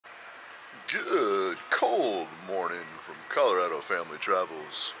Good cold morning from Colorado Family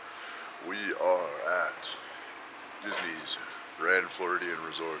Travels. We are at Disney's Grand Floridian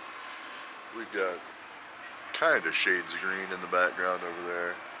Resort. We've got kind of shades of green in the background over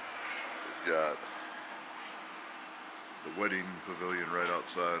there. We've got the wedding pavilion right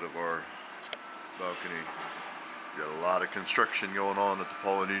outside of our balcony. We've got a lot of construction going on at the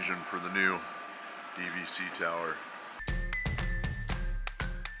Polynesian for the new DVC tower.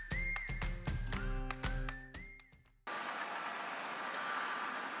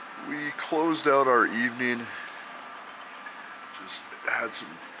 We closed out our evening, just had some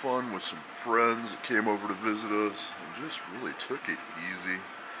fun with some friends that came over to visit us and just really took it easy.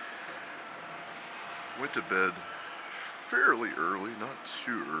 Went to bed fairly early, not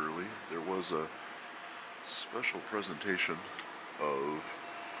too early. There was a special presentation of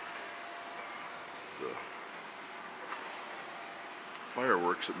the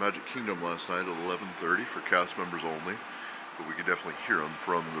fireworks at Magic Kingdom last night at 11:30 for cast members only. But we could definitely hear them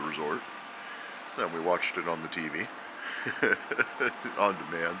from the resort. Then we watched it on the TV, on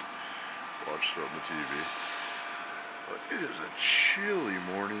demand. Watched it on the TV. But it is a chilly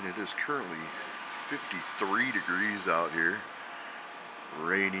morning. It is currently 53 degrees out here.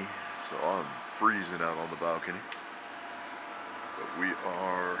 Rainy, so I'm freezing out on the balcony. But we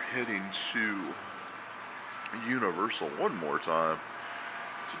are heading to Universal one more time.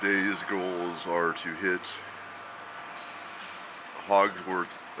 Today's goals are to hit Hogwarts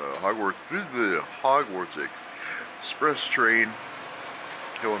Express train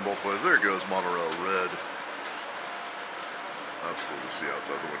going both ways. There goes Monorail Red. That's cool to see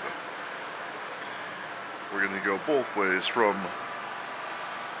outside the window. We're going to go both ways from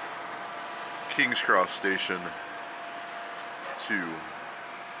King's Cross Station to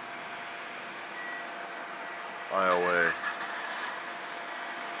IOA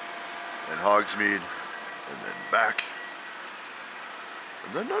and Hogsmeade and then back.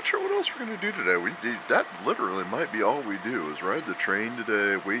 And I'm not sure what else we're going to do today. That literally might be all we do, is ride the train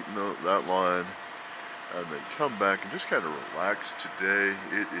today, wait in that line, and then come back and just kind of relax today.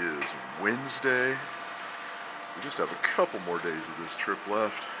 It is Wednesday. We just have a couple more days of this trip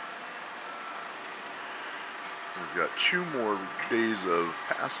left. We've got 2 more days of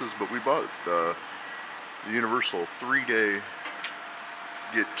passes, but we bought the Universal 3-day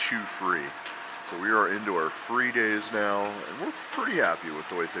get 2 free. So we are into our free days now, and we're pretty happy with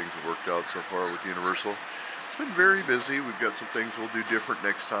the way things have worked out so far with Universal. It's been very busy. We've got some things we'll do different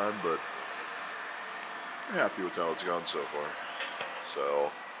next time, but we're happy with how it's gone so far.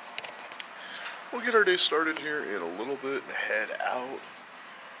 So we'll get our day started here in a little bit and head out.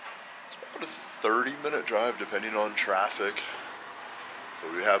 It's about a 30-minute drive depending on traffic,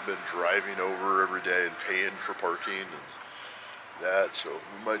 but we have been driving over every day and paying for parking and that, so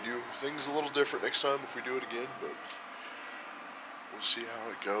we might do things a little different next time if we do it again, but we'll see how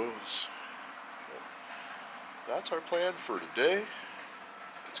it goes. But that's our plan for today.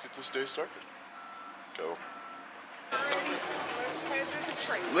 Let's get this day started. Go. Let's head to the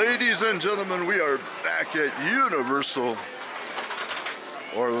train. Ladies and gentlemen, we are back at Universal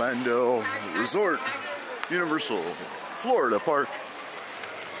Orlando Resort, Universal Florida Park.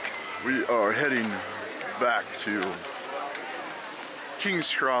 We are heading back to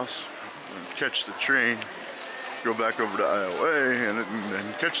King's Cross and catch the train, go back over to IOA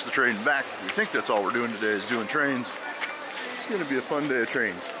and catch the train back. We think that's all we're doing today, is doing trains. It's going to be a fun day of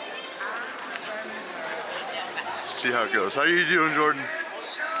trains. See how it goes. How you doing, Jordan?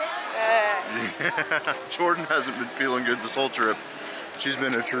 Yeah. Jordan hasn't been feeling good this whole trip. She's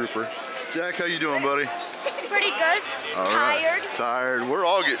been a trooper. Jack, how you doing, buddy? Pretty good. All tired. Right. Tired. We're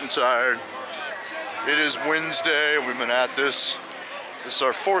all getting tired. It is Wednesday. We've been at this. This is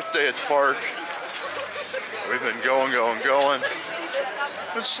our 4th day at the park. We've been going.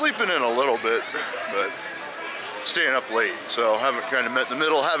 Been sleeping in a little bit, but staying up late. So haven't kind of met in the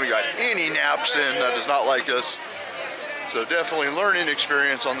middle. Haven't got any naps in. That is not like us. So definitely learning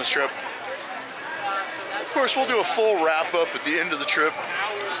experience on this trip. Of course, we'll do a full wrap up at the end of the trip.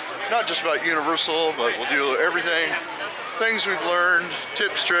 Not just about Universal, but we'll do everything. Things we've learned,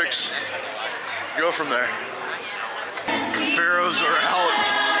 tips, tricks. Go from there. The Pharaohs are out.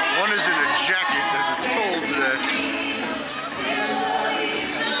 One is in a jacket as it's cold today.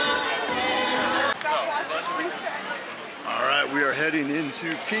 Alright, we are heading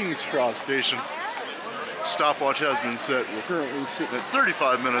into King's Cross Station. Stopwatch has been set. We're currently sitting at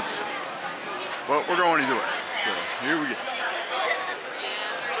 35 minutes, but we're going either way. So here we go.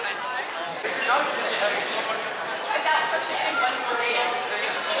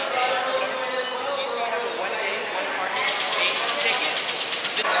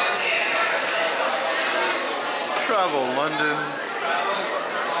 travel London.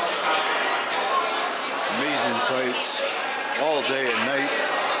 Amazing sights all day and night.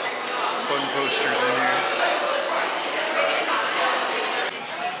 Fun posters in here.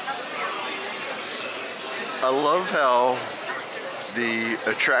 I love how the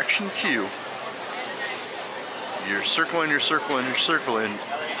attraction queue, you're circling,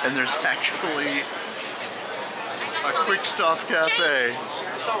 and there's actually a quick stop cafe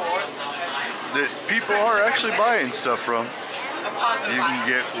that people are actually buying stuff from. You can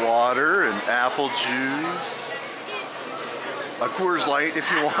get water and apple juice, a Coors Light if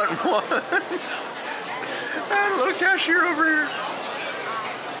you want one, and a little cashier over here.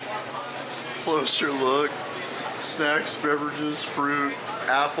 Closer look, snacks, beverages, fruit,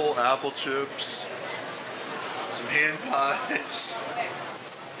 apple chips, some hand pies.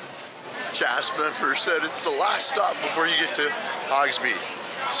 Cast member said it's the last stop before you get to Hogsmeade.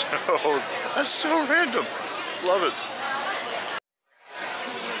 So that's so random. Love it.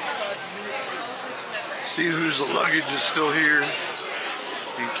 See whose luggage is still here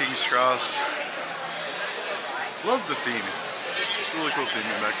in King's Cross. Love the theme. It's a really cool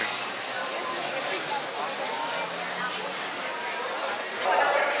theme in Mecca.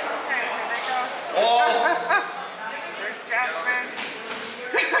 Oh! There's Jasmine.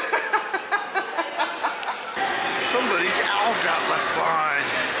 Somebody's owl got left behind.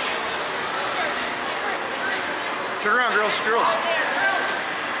 Turn around, girls.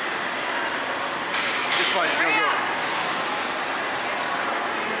 It's fine, go.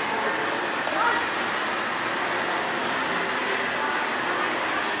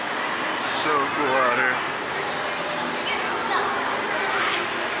 So cool out here.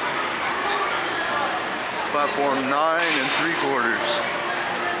 Platform 9 3/4.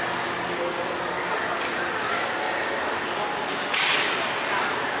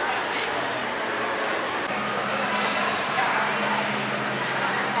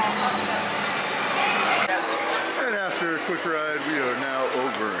 Quick ride, we are now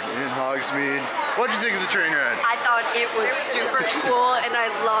over in Hogsmeade. What'd you think of the train ride? I thought it was super cool, and I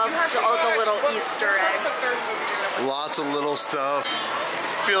loved all the little Easter eggs. Lots of little stuff.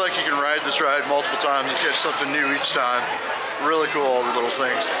 I feel like you can ride this ride multiple times and catch something new each time. Really cool, all the little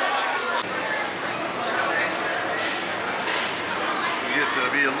things. You get to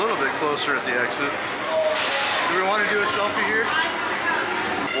be a little bit closer at the exit. Do we want to do a selfie here?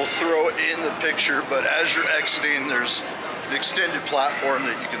 We'll throw it in the picture, but as you're exiting, there's an extended platform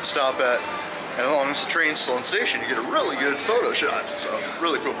that you can stop at. And as long as the train's still in station, you get a really good photo shot. So,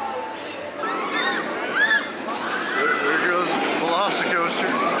 really cool. There goes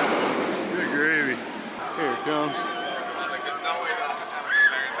VelociCoaster. Good gravy. Here it comes.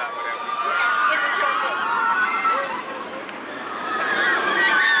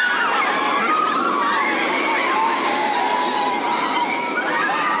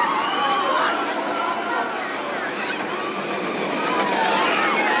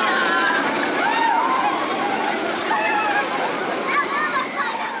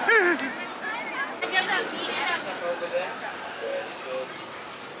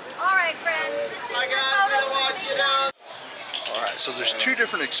 So there's two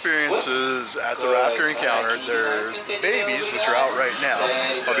different experiences at the Raptor encounter. There's the babies, which are out right now.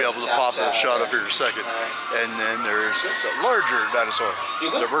 I'll be able to pop a shot up here in a second. And then there's the larger dinosaur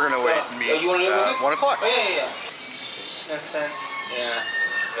that we're going to wait and meet at 1 o'clock. Sniffing. Yeah.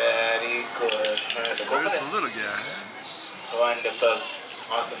 Very good. There's the little guy. Wonderful.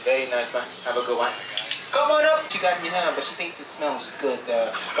 Awesome. Very nice, man. Have a good one. Come on up. She got in your hand, but she thinks it smells good.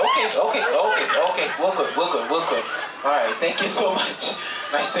 Okay. We're good. All right. Thank you so much.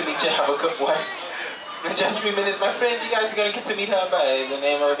 Nice to meet you. Have a good one. In just a few minutes, my friends, you guys are going to get to meet her by the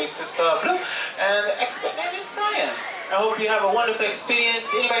name of her big sister, Blue. And the expert name is Brian. I hope you have a wonderful experience.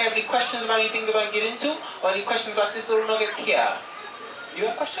 Anybody have any questions about anything they're going to get into? Or any questions about this little nugget here? You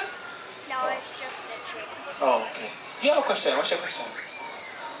have a question? No, it's just a trick. Oh, okay. You have a question. What's your question?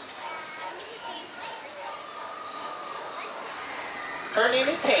 Her name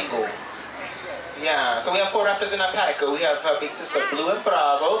is Tango. Yeah, so we have 4 Raptors in our paddock. We have her big sister Blue and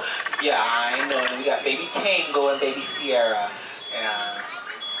Bravo. Yeah, I know. And we got baby Tango and baby Sierra. Yeah.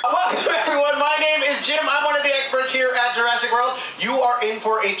 Welcome everyone, my name is Jim. I'm one of the experts here at Jurassic World. You are in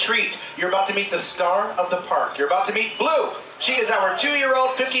for a treat. You're about to meet the star of the park. You're about to meet Blue. She is our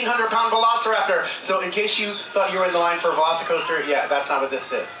 2-year-old, 1,500-pound Velociraptor. So in case you thought you were in the line for a VelociCoaster, yeah, that's not what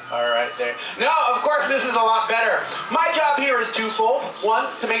this is. All right, there. No, of course, this is a lot better. My job here is twofold. One,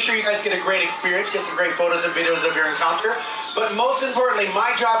 to make sure you guys get a great experience, get some great photos and videos of your encounter. But most importantly,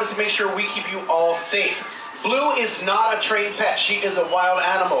 my job is to make sure we keep you all safe. Blue is not a trained pet. She is a wild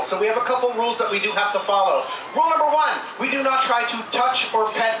animal. So we have a couple rules that we do have to follow. Rule number 1, we do not try to touch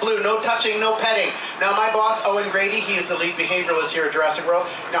or pet Blue. No touching, no petting. Now my boss, Owen Grady, he is the lead behavioralist here at Jurassic World.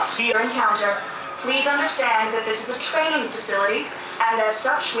 Now he... encounter, please understand that this is a training facility, and as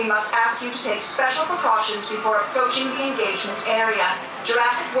such, we must ask you to take special precautions before approaching the engagement area.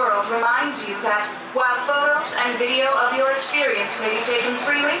 Jurassic World reminds you that while photos and video of your experience may be taken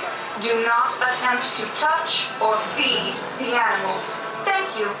freely, do not attempt to touch or feed the animals.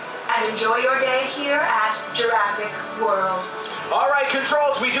 Thank you, and enjoy your day here at Jurassic World. All right,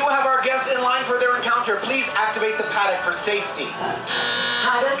 controls, we do have our guests in line for their encounter. Please activate the paddock for safety.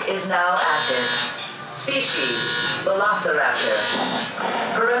 Paddock is now active. Species, VelociRaptor.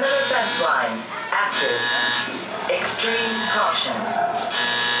 Perimeter fence line, active. Extreme caution.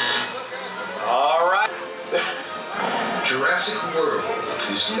 All right. Jurassic World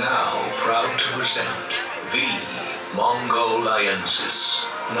is now proud to present the Mongoliensis,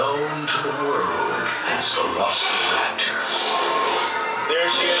 known to the world as VelociRaptor. There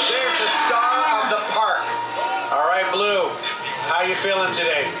she is. There's the star of the park. All right, Blue. How you feeling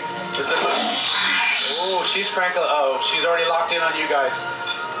today? Oh, she's cranking. Oh, she's already locked in on you guys.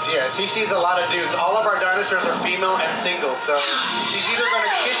 Yeah, she sees a lot of dudes. All of our dinosaurs are female and single, so she's either going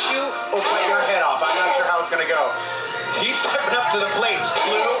to kiss you or bite your head off. I'm not sure how it's going to go. He's stepping up to the plate.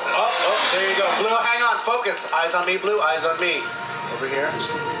 Blue. Oh, there you go. Blue, hang on. Focus. Eyes on me, Blue. Eyes on me. Over here.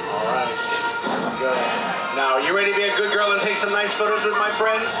 All right. Good. Now, you ready to be a good girl and take some nice photos with my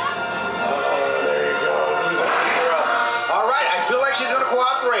friends? Oh, there you go. Who's a good girl? All right. I feel like she's going to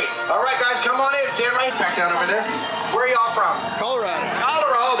cooperate. All right, guys, come on in. Stand right back down over there. Where are y'all from? Colorado.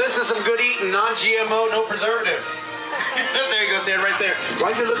 Colorado. This is some good eating, non-GMO, no preservatives. There you go. Stand right there.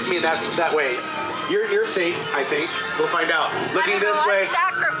 Why'd you look at me that way? You're safe, I think. We'll find out. Looking this way.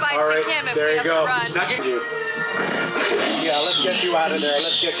 Sacrificing All right, him if there we you have go. to run. Now get you. Yeah, let's get you out of there.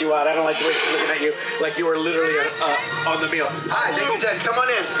 Let's get you out. I don't like the way she's looking at you like you were literally on the meal. Hi, thank you, Ted. Come on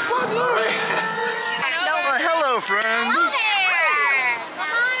in. All right. Hello, friends. Hello there.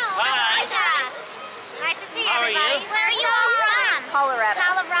 Hi. Nice to see everybody. you? Where are you all from? Colorado.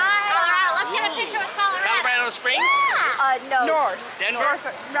 Colorado. Let's get a picture with Colorado. Colorado Springs? No. North. Denver? North.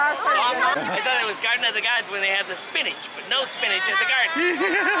 I thought it was Garden of the Gods when they had the spinach, but no spinach at the garden.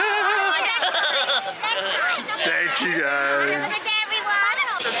 Thank you, Have a guys. good day, everyone.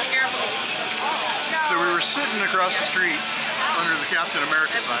 So we were sitting across the street under the Captain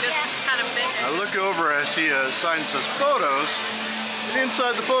America sign. I look over, I see a sign that says photos, and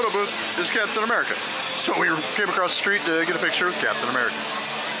inside the photo booth is Captain America. So we came across the street to get a picture with Captain America.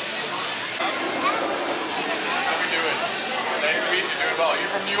 Nice to meet you, doing well. Are you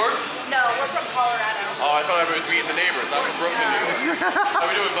from New York? No, we're from Colorado. Oh, I thought I was meeting the neighbors. I'm from Brooklyn, New York. How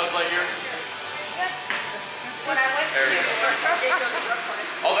we doing, Buzz Lightyear? When I went to New York, I did go to Brooklyn.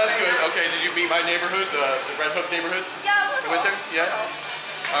 Oh, that's good. Okay, did you meet my neighborhood, the Red Hook neighborhood? Yeah, You went there?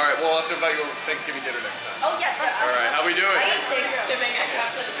 Yeah? All right, well, I'll have to invite you over for Thanksgiving dinner next time. Oh, yeah. All right, how we doing? I ate Thanksgiving at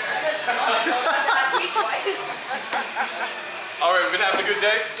Captain America, so don't have to ask me twice. All right, we've been having a good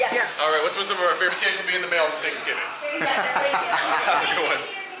day? Yes. All right, what's some of our favorite invitation will be in the mail for Thanksgiving? Have a good one.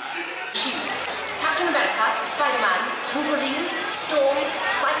 Captain America, Spider-Man, Wolverine, Storm,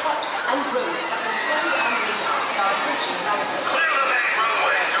 Cyclops, and Rogue have been spotted and taken and are approaching rapidly. Clear the main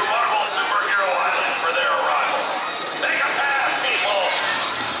runway to Marvel Superhero Island for their arrival. Make a path, people!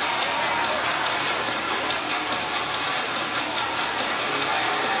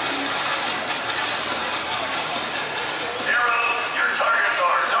 Heroes, your targets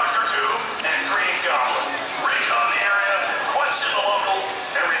are Dr. Doom and Green Goblin. Recon the area, question the locals,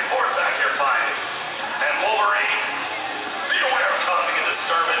 and report back your findings. And Wolverine, be aware of causing a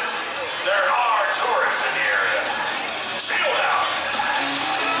disturbance. There are tourists in the area. Shield out!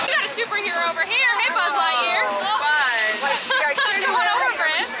 We got a superhero over here. Hey, Buzz Lightyear. Come on over,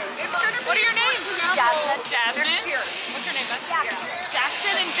 Brent. What are your names? Jasmine. Jasmine. What's your name, bud?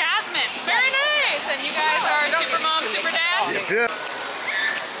 Jackson and Jasmine. Very nice. And you guys are super mom, super dad? Yep.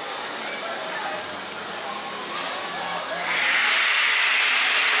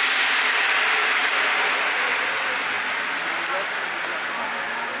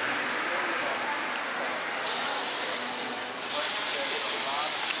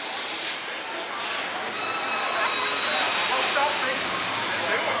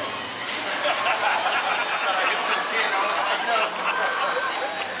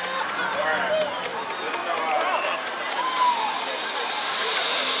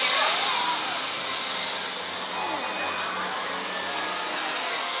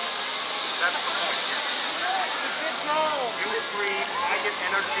 That's the point. You get green, I get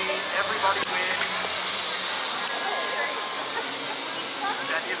energy, everybody wins.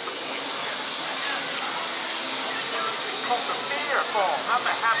 is the point here. It's called the fair fall, not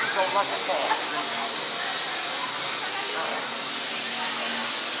the happy-go-lucky fall.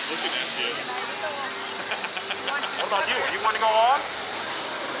 Looking at you. What about you? You want to go on?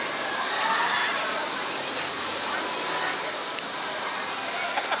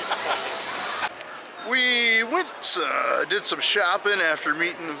 We went, did some shopping after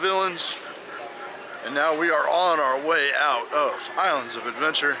meeting the villains, and now we are on our way out of Islands of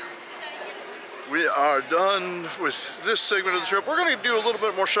Adventure. We are done with this segment of the trip. We're going to do a little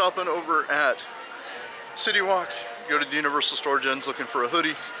bit more shopping over at City Walk. Go to the Universal Store. Jen's looking for a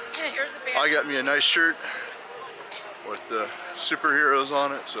hoodie. I got me a nice shirt with the superheroes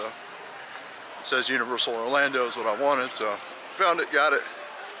on it, so it says Universal Orlando is what I wanted, so found it, got it.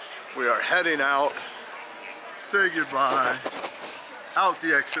 We are heading out. Say goodbye. Out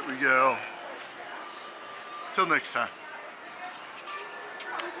the exit we go. Till next time.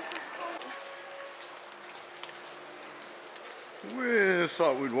 We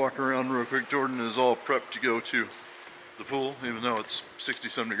thought we'd walk around real quick. Jordan is all prepped to go to the pool, even though it's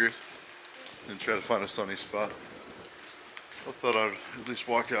 60-some degrees, and try to find a sunny spot. I thought I'd at least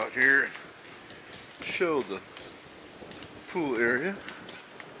walk out here and show the pool area.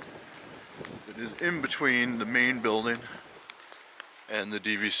 It is in between the main building and the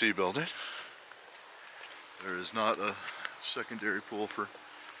DVC building. There is not a secondary pool for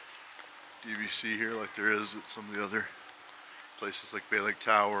DVC here like there is at some of the other places like Bay Lake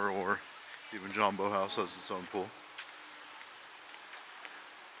Tower, or even John Bow House has its own pool.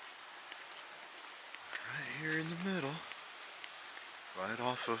 Right here in the middle, right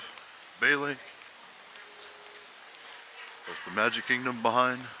off of Bay Lake, with the Magic Kingdom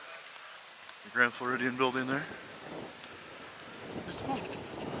behind the Grand Floridian building there.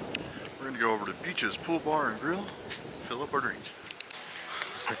 We're going to go over to Beach's Pool Bar and Grill, fill up our drink.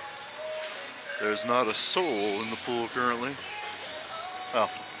 There's not a soul in the pool currently. Oh,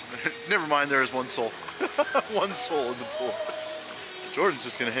 never mind, there is one soul. One soul in the pool. Jordan's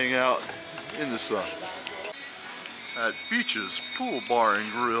just going to hang out in the sun. At Beach's Pool Bar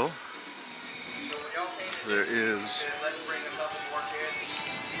and Grill, there is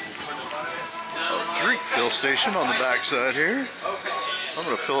a drink fill station on the back side here. I'm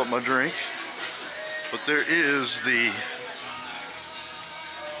going to fill up my drink, but there is the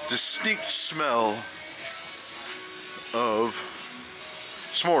distinct smell of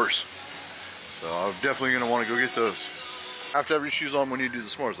s'mores. So I'm definitely going to want to go get those. Have to have your shoes on when you do the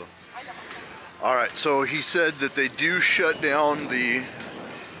s'mores though. Alright, so he said that they do shut down the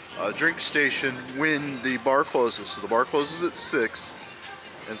drink station when the bar closes. So the bar closes at 6,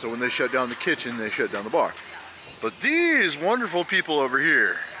 and so when they shut down the kitchen, they shut down the bar. But these wonderful people over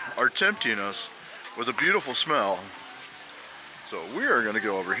here are tempting us with a beautiful smell. So we are going to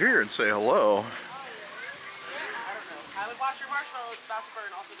go over here and say hello. I would watch your marshmallows, it's about to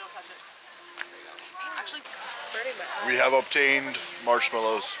burn, also don't touch it. There you go. Actually, it's burning my eyes. We have obtained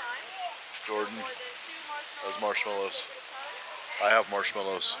marshmallows. Jordan has marshmallows. I have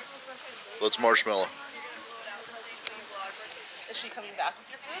marshmallows. Let's marshmallow. Is she coming back with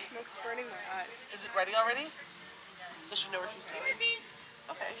your food? Smoke's burning my eyes. Is it ready already? Does she know where she's going?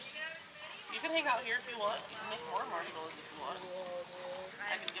 Okay. You can hang out here if you want. You can make more marshmallows if you want.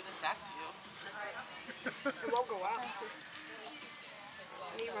 I can give this back to you. It won't go out.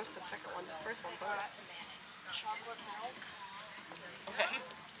 I need to roast the second one. The first one burnt. Okay.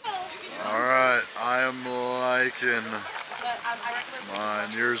 Alright, I am liking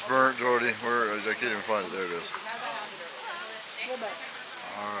mine. Yours burnt, Jordy. Where? I can't even find it. There it is.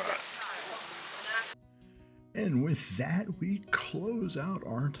 Alright. And with that, we close out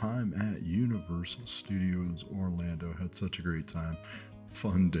our time at Universal Studios Orlando. Had such a great time.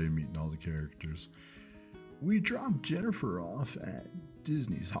 Fun day meeting all the characters. We dropped Jennifer off at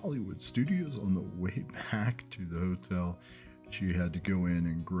Disney's Hollywood Studios on the way back to the hotel. She had to go in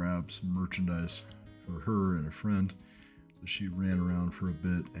and grab some merchandise for her and a friend. So she ran around for a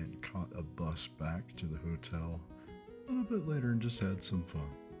bit and caught a bus back to the hotel a little bit later and just had some fun.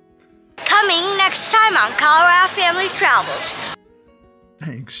 Coming next time on Colorado Family Travels.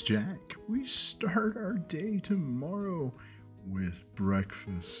 Thanks, Jack. We start our day tomorrow with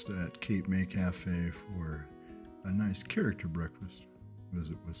breakfast at Cape May Cafe for a nice character breakfast.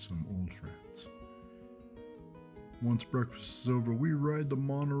 Visit with some old friends. Once breakfast is over, we ride the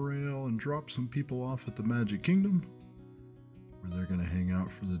monorail and drop some people off at the Magic Kingdom, where they're going to hang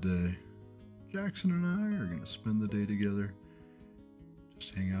out for the day. Jackson and I are going to spend the day together,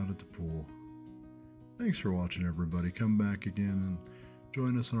 just hang out at the pool. Thanks for watching, everybody. Come back again and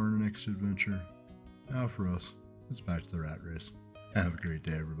join us on our next adventure. Now for us, it's back to the rat race. Have a great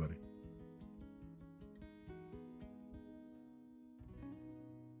day, everybody.